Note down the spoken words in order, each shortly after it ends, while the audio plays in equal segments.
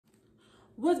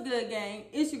What's good, gang?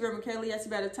 It's your girl, Michaela. Yes,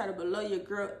 about the title below. Your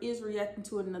girl is reacting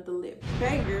to another lip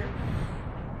banger.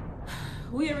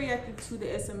 We are reacting to the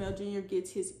SML Junior gets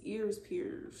his ears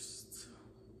pierced.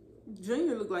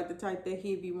 Junior look like the type that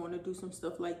he'd be wanting to do some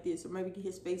stuff like this, or maybe get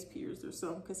his face pierced or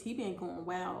something, because he been going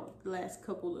wild the last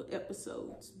couple of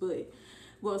episodes. But,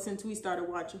 well, since we started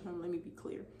watching him, let me be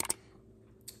clear.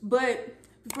 But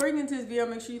before you get into this video,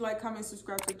 make sure you like, comment,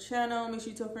 subscribe to the channel. Make sure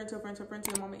you tell a friend, tell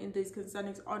your mama in this, because I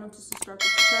need all them to subscribe to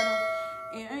the channel.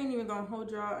 And I ain't even gonna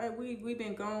hold y'all. We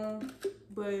been gone,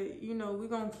 but you know we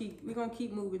gonna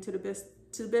keep moving to the best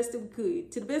that we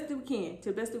could, to the best that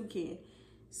we can.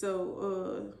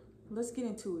 So let's get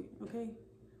into it, okay?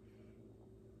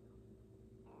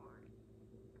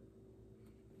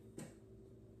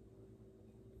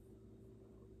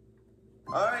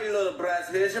 All right, you little brats.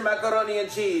 Here's your macaroni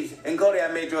and cheese. And Cody, I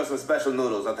made you some special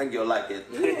noodles. I think you'll like it.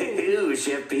 Ooh,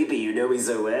 Chef Pee-Pee, you know me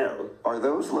so well. Are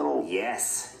those little...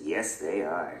 Yes, they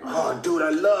are. Oh, dude,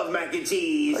 I love mac and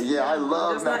cheese. Yeah, I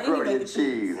love macaroni and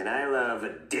cheese. And I love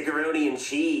dickaroni and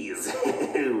cheese.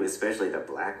 Especially the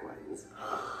black ones.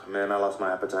 Man, I lost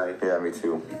my appetite. Yeah, me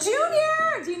too.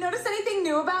 Junior, do you notice anything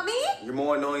new about me? You're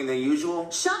more annoying than usual.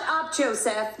 Shut up,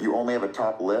 Joseph. You only have a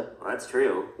top lip? Well, that's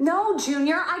true. No,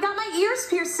 Junior, I got my ears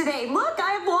pierced today. Look,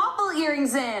 I have waffle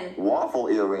earrings in. Waffle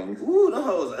earrings? Ooh, them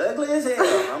hoes ugly as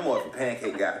hell. I'm more of a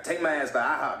pancake guy. Take my ass to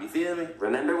IHOP, you feel me?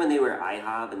 Remember when they were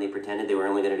IHOP and they pretended they were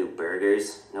only going to do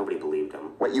burgers? Nobody believed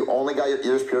them. Wait, you only got your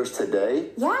ears pierced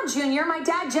today? Yeah, Junior, my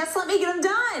dad just let me get them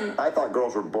done. I thought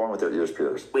girls were born with their ears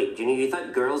pierced. Wait, Junior, you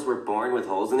thought girls were born with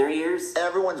holes in their ears?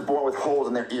 Everyone's born with holes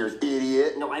in their ears,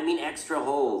 idiot. No, I mean extra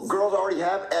holes. Girls already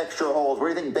have extra holes.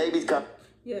 Where do you think babies come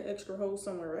Yeah, extra holes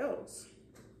somewhere else.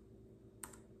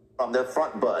 from? Their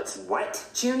front butts. What?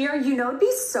 Junior, you know it'd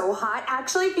be so hot,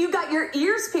 actually, if you got your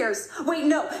ears pierced. Wait,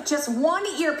 no, just one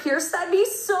ear pierced, that'd be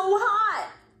so hot.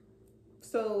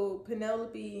 So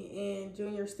Penelope and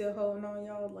Junior still holding on,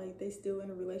 y'all? Like, they still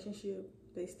in a relationship?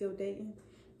 They still dating?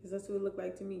 Because that's what it looked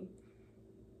like to me.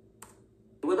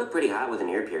 You would look pretty hot with an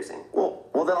ear piercing. Well,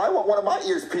 then I want one of my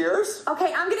ears pierced.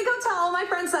 Okay, I'm gonna go tell all my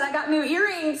friends that I got new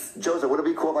earrings. Joseph, would it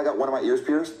be cool if I got one of my ears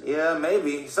pierced? Yeah,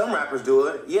 maybe. Some rappers do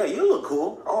it. Yeah, you look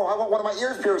cool. Oh, I want one of my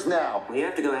ears pierced now. Well, you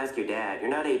have to go ask your dad.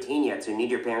 You're not 18 yet, so you need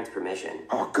your parents' permission.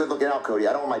 Oh, good looking out, Cody.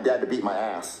 I don't want my dad to beat my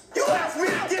ass. You asked me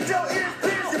to get your ears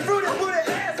pierced. You fruity with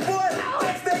an ass, boy.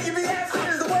 Next thing you be asking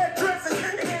is to wear dresses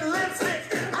and get lipstick.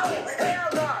 Oh, hell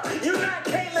no. You're not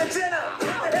Caitlyn Jenner.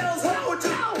 What the hell's wrong with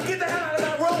you? Get the hell out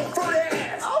of my room, fruity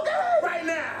ass. Okay. Right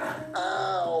now.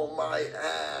 Ow, my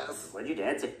ass. What'd your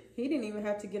dad say? He didn't even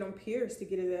have to get him pierced to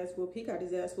get his ass whooped. He got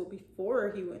his ass whooped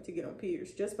before he went to get him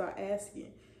pierced, just by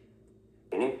asking.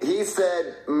 He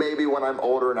said maybe when I'm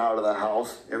older and out of the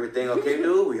house. Everything okay,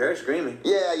 dude? We heard screaming.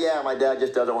 Yeah, my dad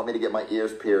just doesn't want me to get my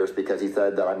ears pierced because he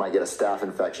said that I might get a staph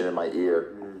infection in my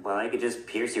ear. Well, I could just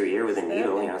pierce your ear with a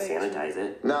needle, sanitize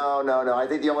it. No. I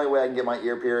think the only way I can get my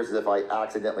ear pierced is if I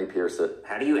accidentally pierce it.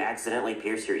 How do you accidentally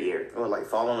pierce your ear? Oh, like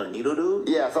fall on a needle, dude?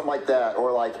 Yeah, something like that.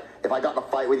 Or like if I got in a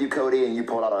fight with you, Cody, and you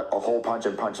pulled out a hole punch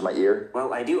and punched my ear.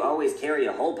 Well, I do always carry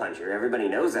a hole puncher. Everybody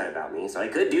knows that about me, so I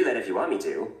could do that if you want me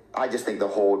to. I just think the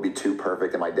hole would be too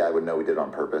perfect and my dad would know we did it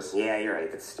on purpose. Yeah, you're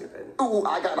right. That's stupid. Ooh,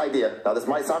 I got an idea. Now, this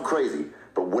might sound crazy,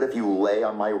 but what if you lay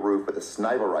on my roof with a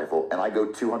sniper rifle and I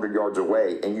go 200 yards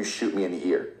away and you shoot me in the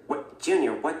ear? What,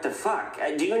 Junior, what the fuck?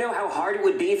 Do you know how hard it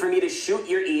would be for me to shoot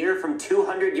your ear from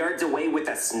 200 yards away with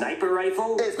a sniper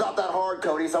rifle? It's not that hard,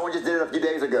 Cody. Someone just did it a few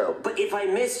days ago. But if I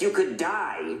miss, you could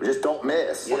die. Just don't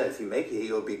miss. Yeah, if you make it,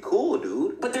 you'll be cool,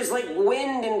 dude. But there's like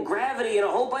wind and gravity and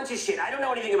a whole bunch of shit. I don't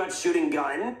know anything about shooting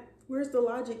gun. Where's the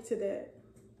logic to that?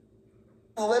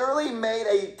 Literally made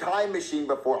a time machine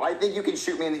before. I think you can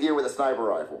shoot me in the ear with a sniper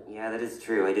rifle. Yeah, that is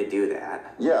true. I did do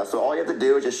that. Yeah, so all you have to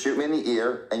do is just shoot me in the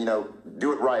ear and,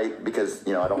 do it right because,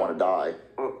 I don't want to die.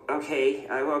 Well, okay,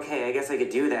 I guess I could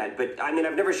do that. But, I mean,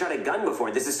 I've never shot a gun before.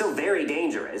 This is still very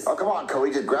dangerous. Oh, come on,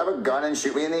 Cody. Just grab a gun and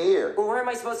shoot me in the ear. Well, where am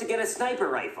I supposed to get a sniper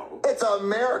rifle? It's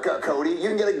America, Cody. You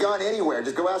can get a gun anywhere.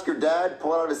 Just go ask your dad,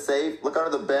 pull it out of his safe, look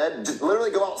under the bed. Just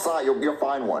literally go outside. You'll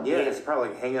find one. Yeah, it's probably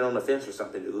like hanging on the fence or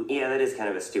something, dude. Yeah, that is kind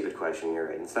of a stupid question. You're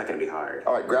right. It's not going to be hard.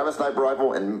 All right, grab a sniper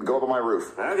rifle and go up on my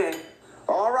roof. Okay.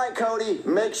 All right, Cody.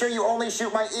 Make sure you only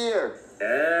shoot my ear.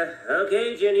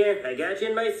 Okay, Junior. I got you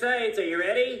in my sights. Are you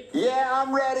ready? Yeah,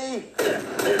 I'm ready.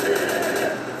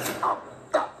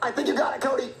 I think you got it,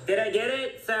 Cody. Did I get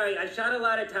it? Sorry, I shot a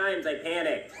lot of times. I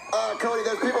panicked. Cody,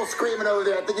 there's people screaming over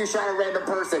there. I think you shot a random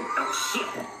person.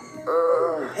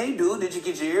 Oh, shit. Hey, dude, did you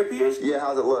get your ear pierced? Yeah,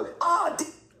 how's it look?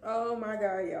 Oh my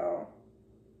God, y'all.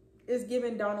 It's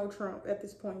giving Donald Trump at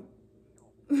this point.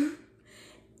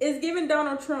 It's giving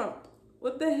Donald Trump.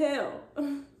 What the hell?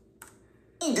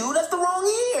 Dude, that's the wrong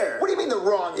ear. What do you mean the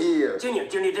wrong ear? Junior,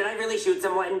 did I really shoot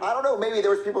someone? I don't know, maybe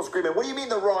there was people screaming. What do you mean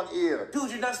the wrong ear?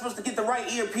 Dude, you're not supposed to get the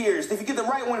right ear pierced. If you get the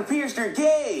right one pierced, you're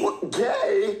gay. What,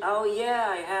 gay? Oh, yeah,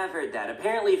 I have heard that.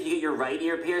 Apparently, if you get your right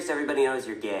ear pierced, everybody knows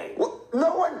you're gay. What?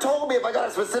 No one told me if I got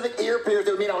a specific ear pierced,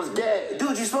 it would mean I was gay.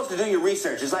 Dude, you're supposed to do your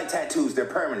research. It's like tattoos. They're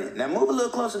permanent. Now move a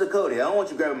little closer to Cody. I don't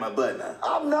want you grabbing my butt now.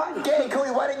 I'm not gay,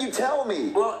 Cody. Why didn't you tell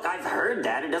me? Well, I've heard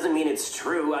that. It doesn't mean it's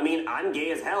true. I mean, I'm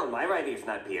gay as hell, and my right ear's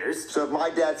not pierced. So if my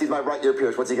dad sees my right ear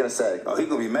pierced, what's he gonna say? Oh, he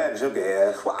gonna be mad as your gay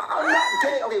ass. Well, I'm not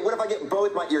gay. Okay, what if I get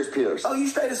both my ears pierced? Oh, you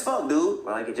straight as fuck, dude.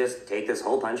 Well, I could just take this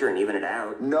hole puncher and even it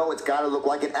out. No, it's gotta look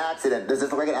like an accident. Does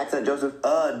this look like an accident, Joseph?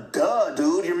 Duh,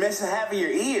 dude. You're missing half of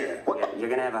your ear. What? Yeah, you're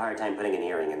gonna have a hard time putting an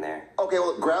earring in there. Okay,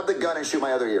 well, grab the gun and shoot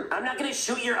my other ear. I'm not gonna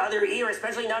shoot your other ear,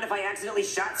 especially not if I accidentally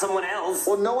shot someone else.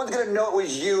 Well, no one's gonna know it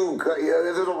was you. If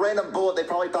there's a random bullet, they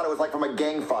probably thought it was like from a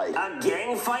gang fight. A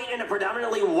gang fight in a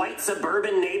predominantly white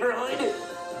suburban neighborhood?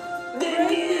 The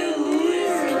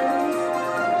news!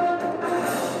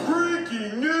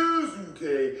 Breaking news,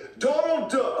 okay?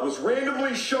 Donald Duck was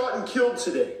randomly shot and killed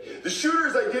today. The shooter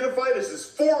is identified as this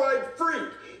four-eyed freak.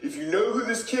 If you know who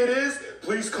this kid is,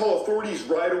 please call authorities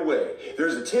right away.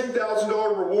 There's a $10,000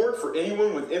 reward for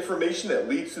anyone with information that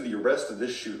leads to the arrest of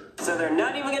this shooter. So they're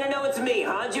not even gonna know it's me,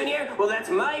 huh, Junior? Well,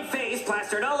 that's my face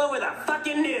plastered all over the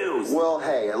fucking news! Well,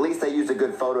 hey, at least they used a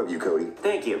good photo of you, Cody.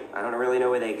 Thank you. I don't really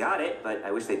know where they got it, but I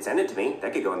wish they'd send it to me.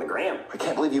 That could go on the gram. I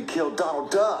can't believe you killed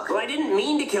Donald Duck. Well, I didn't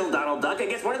mean to kill Donald Duck. I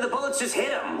guess one of the bullets just hit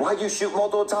him. Why'd you shoot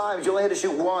multiple times? You only had to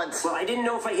shoot once. Well, I didn't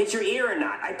know if I hit your ear or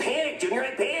not. I panicked, Junior.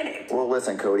 I panicked. Well,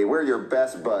 listen, Cody, we're your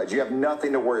best buds. You have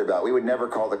nothing to worry about. We would never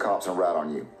call the cops and rat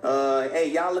on you.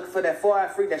 Hey, y'all looking for that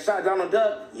four-eyed freak that shot Donald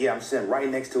Duck? Yeah, I'm sitting right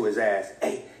next to his ass.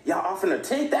 Hey, y'all offering a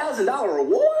 $10,000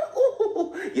 reward?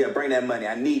 Ooh, yeah, bring that money.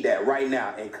 I need that right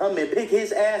now. And come and pick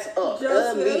his ass up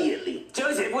Joseph. immediately.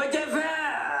 Joseph, what the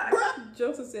fuck?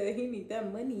 Joseph said he need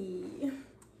that money.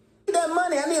 That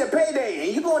money, I need a payday,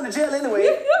 and you going to jail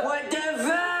anyway. What the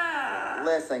fuck?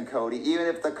 Listen, Cody, even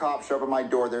if the cops show up at my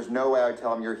door, there's no way I'd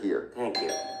tell them you're here. Thank you.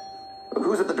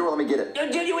 Who's at the door? Let me get it.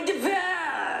 Junior, what the fuck?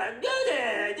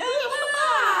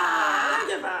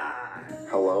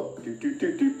 Hello?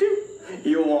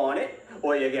 You want it?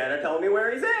 Well, you gotta tell me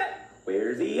where he's at.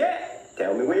 Where's he at?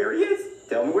 Tell me where he is.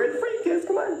 Tell me where the freak is.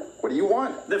 Come on. What do you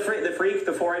want? The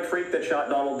four-eyed freak that shot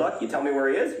Donald Duck. You tell me where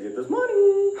he is. You get this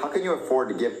money. How can you afford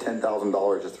to give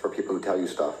 $10,000 just for people who tell you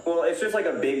stuff? Well, it's just like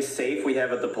a big safe we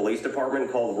have at the police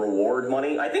department called reward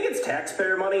money. I think it's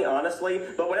taxpayer money, honestly.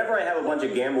 But whenever I have a bunch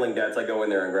of gambling debts, I go in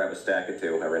there and grab a stack or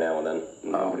two every now and then.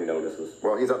 Nobody notices.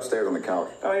 Well, he's upstairs on the couch.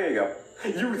 Oh, here you go.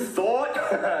 You thought?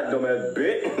 Dumbass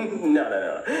bit.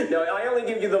 No. No, I only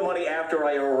give you the money after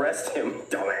I arrest him,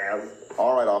 dumbass.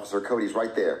 All right, officer, Cody's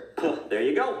right there. There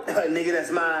you go. Nigga, that's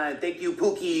mine. Thank you,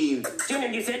 Pookie. Junior,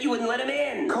 you said you wouldn't let him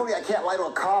in. Cody, I can't lie to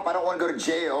a cop. I don't want to go to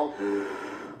jail.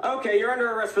 Okay, you're under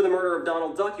arrest for the murder of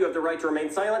Donald Duck. You have the right to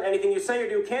remain silent. Anything you say or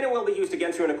do can and will be used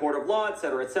against you in a court of law,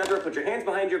 etc., etc. Put your hands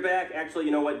behind your back. Actually,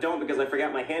 you know what? Don't, because I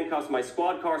forgot my handcuffs in my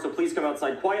squad car, so please come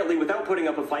outside quietly without putting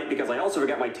up a fight, because I also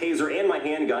forgot my taser and my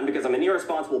handgun, because I'm an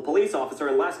irresponsible police officer,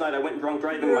 and last night I went drunk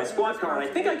driving in my squad car, and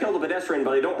I think I killed a pedestrian,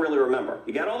 but I don't really remember.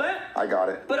 You got all that? I got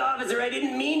it. But, officer, I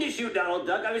didn't mean to shoot Donald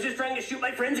Duck. I was just trying to shoot my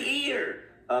friend's ear.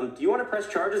 Do you want to press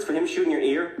charges for him shooting your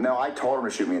ear? No, I told him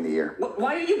to shoot me in the ear.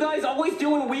 Why are you guys always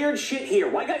doing weird shit here?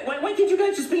 Why can't you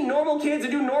guys just be normal kids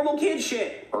and do normal kid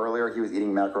shit? Earlier, he was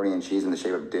eating macaroni and cheese in the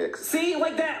shape of dicks. See,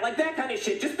 like that kind of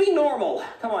shit. Just be normal.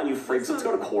 Come on, you freaks. Let's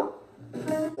go to court.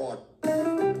 Order.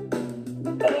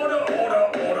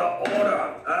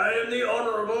 I am the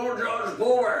Honorable Judge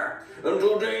Bower. And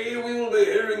today we will be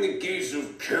hearing the case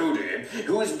of Cody,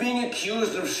 who is being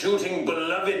accused of shooting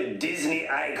beloved Disney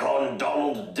icon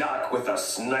Donald Duck with a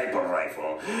sniper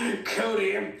rifle.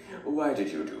 Cody, why did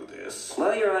you do this?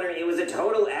 Well, Your Honor, it was a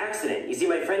total accident. You see,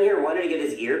 my friend here wanted to get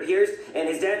his ear pierced, and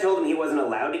his dad told him he wasn't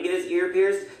allowed to get his ear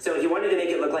pierced, so he wanted to make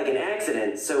it look like an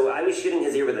accident. So I was shooting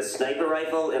his ear with a sniper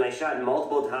rifle, and I shot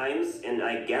multiple times, and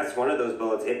I guess one of those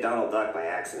bullets hit Donald Duck by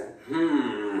accident.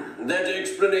 That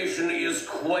explanation is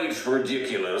quite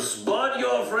ridiculous, but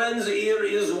your friend's ear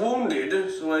is wounded,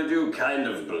 so I do kind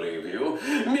of believe you.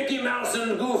 Mickey Mouse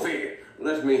and Goofy,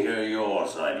 let me hear your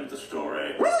side of the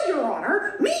story. Well, Your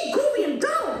Honor, me, Goofy, and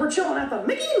Donald were chilling at the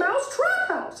Mickey Mouse Trap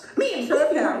House. Me and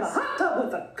Goofy were in the hot tub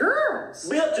with the girls.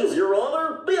 Bitches, Your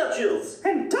Honor, bitches.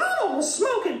 And Donald was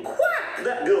smoking quack.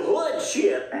 That good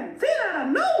shit. And then out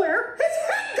of nowhere, his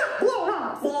head got blown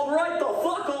off. Well, right the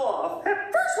fuck off.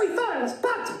 At first we thought it was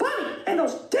Bugs Bunny and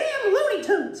those damn Looney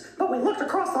Tunes. But we looked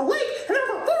across the lake and there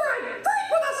was a four-eyed freak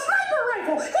with a sniper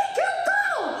rifle. He killed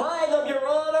Donald. Hi, them, Your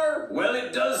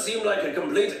does seem like a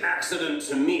complete accident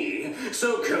to me.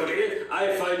 So, Cody,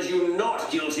 I find you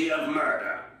not guilty of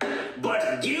murder,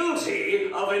 but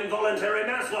guilty of involuntary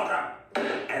manslaughter.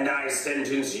 And I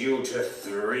sentence you to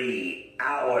 3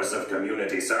 hours of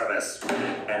community service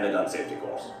and a gun safety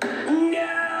course.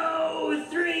 No!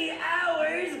 3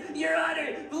 hours? Your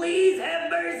Honor, please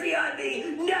have mercy on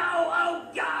me. No!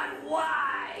 Oh, God,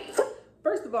 why?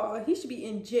 First of all, he should be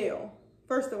in jail.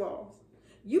 First of all.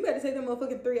 You better take them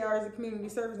motherfucking 3 hours of community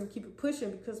service and keep it pushing,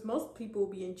 because most people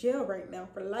will be in jail right now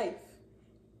for life.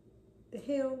 The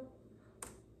hell?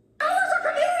 Hours of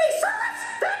community service!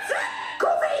 That's it!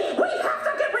 Goofy, we have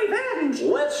to get revenge!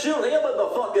 Let's shoot him in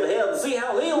the fucking head and see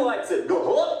how he likes it.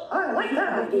 Go I like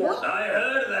that idea. I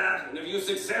heard that, and if you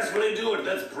successfully do it,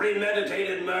 that's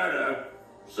premeditated murder.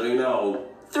 So you know.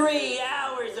 3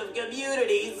 hours of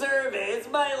community service,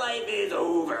 my life is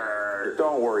over.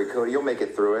 Don't worry, Cody. You'll make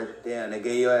it through it. Damn, they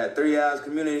gave your ass 3 hours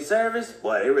community service?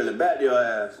 Boy, they really bapped your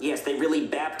ass. Yes, they really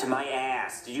bapped my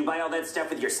ass. Did you buy all that stuff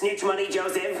with your snitch money,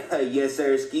 Joseph? Yes,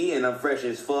 sir, Ski, and I'm fresh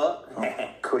as fuck.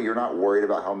 Cody, you're not worried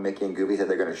about how Mickey and Goofy said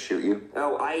they're going to shoot you?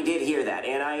 Oh, I did hear that,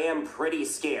 and I am pretty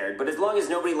scared, but as long as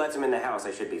nobody lets him in the house,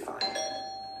 I should be fine.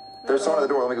 There's someone at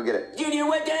the door. Let me go get it. Junior,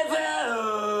 what the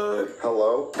fuck?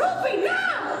 Hello? Goofy,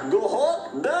 now! Go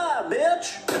home. Die,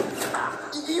 bitch.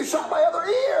 You shot my other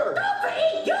ear!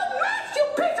 Goofy, you missed, you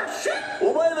piece of shit!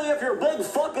 Well, maybe if your big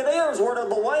fucking ears weren't in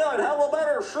the way, I'd have a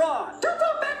better shot. Don't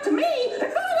go back to me! It's not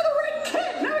even the right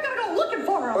kid! Now I gotta go looking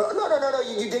for him! No.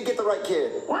 You did get the right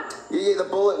kid. What? Yeah, the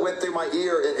bullet went through my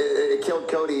ear. It killed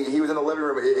Cody. He was in the living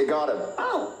room. It got him.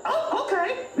 Oh,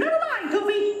 okay. Never mind,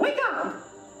 Goofy. We got him.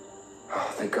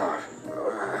 Oh, thank God.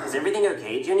 Is everything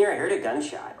okay, Junior? I heard a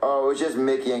gunshot. Oh, it was just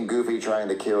Mickey and Goofy trying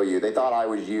to kill you. They thought I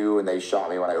was you, and they shot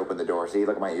me when I opened the door. See,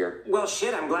 look at my ear. Well,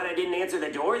 shit, I'm glad I didn't answer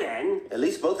the door then. At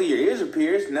least both of your ears are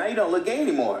pierced. Now you don't look gay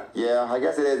anymore. Yeah, I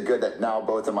guess it is good that now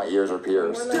both of my ears are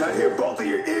pierced. Did I hear both of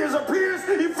your ears are pierced?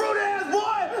 You fruit ass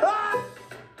boy! Ah!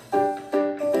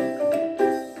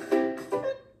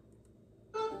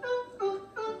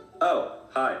 Oh,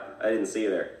 hi. I didn't see you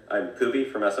there. I'm Poopy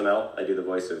from SML. I do the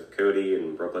voice of Cody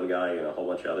and Brooklyn Guy and a whole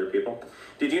bunch of other people.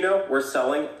 Did you know we're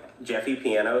selling Jeffy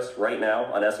pianos right now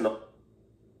on SML?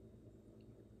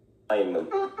 Buying them.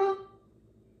 So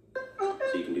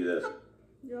you can do this.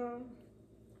 Yeah.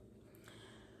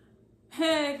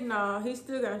 Heck nah, he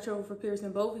still got in trouble for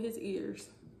piercing both of his ears.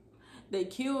 They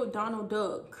killed Donald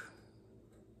Duck.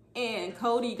 And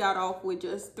Cody got off with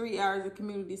just 3 hours of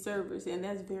community service, and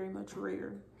that's very much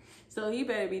rare. So he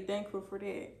better be thankful for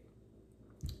that.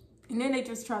 And then they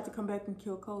just tried to come back and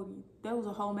kill Cody. That was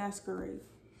a whole masquerade.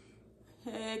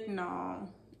 Heck no.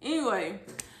 Anyway,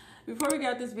 before we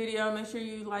get this video, make sure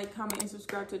you like, comment, and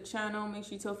subscribe to the channel. Make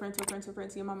sure you tell friends, to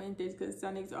your mama and dads, because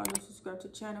some niggas are not subscribed to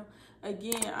the channel.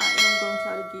 Again, I am going to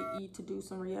try to get E to do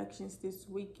some reactions this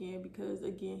weekend, because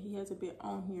again, he hasn't been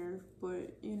on here.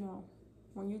 But you know,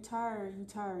 when you're tired, you're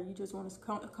tired. You just want to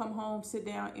come home, sit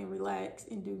down, and relax,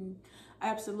 and do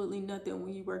absolutely nothing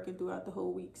when you're working throughout the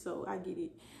whole week. So I get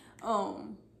it.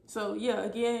 So yeah,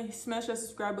 again, smash that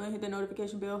subscribe button, hit the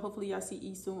notification bell. Hopefully y'all see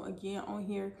E soon again on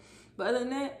here. But other than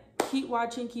that, keep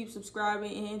watching, keep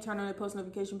subscribing, and turn on the post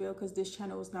notification bell, because this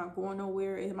channel is not going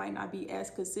nowhere. It might not be as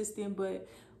consistent, but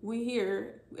we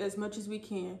here as much as we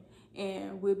can,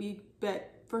 and we'll be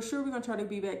back. For sure, we're going to try to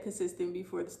be back consistent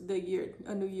before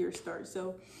a new year starts.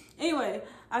 So, anyway,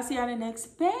 I'll see y'all in the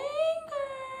next video.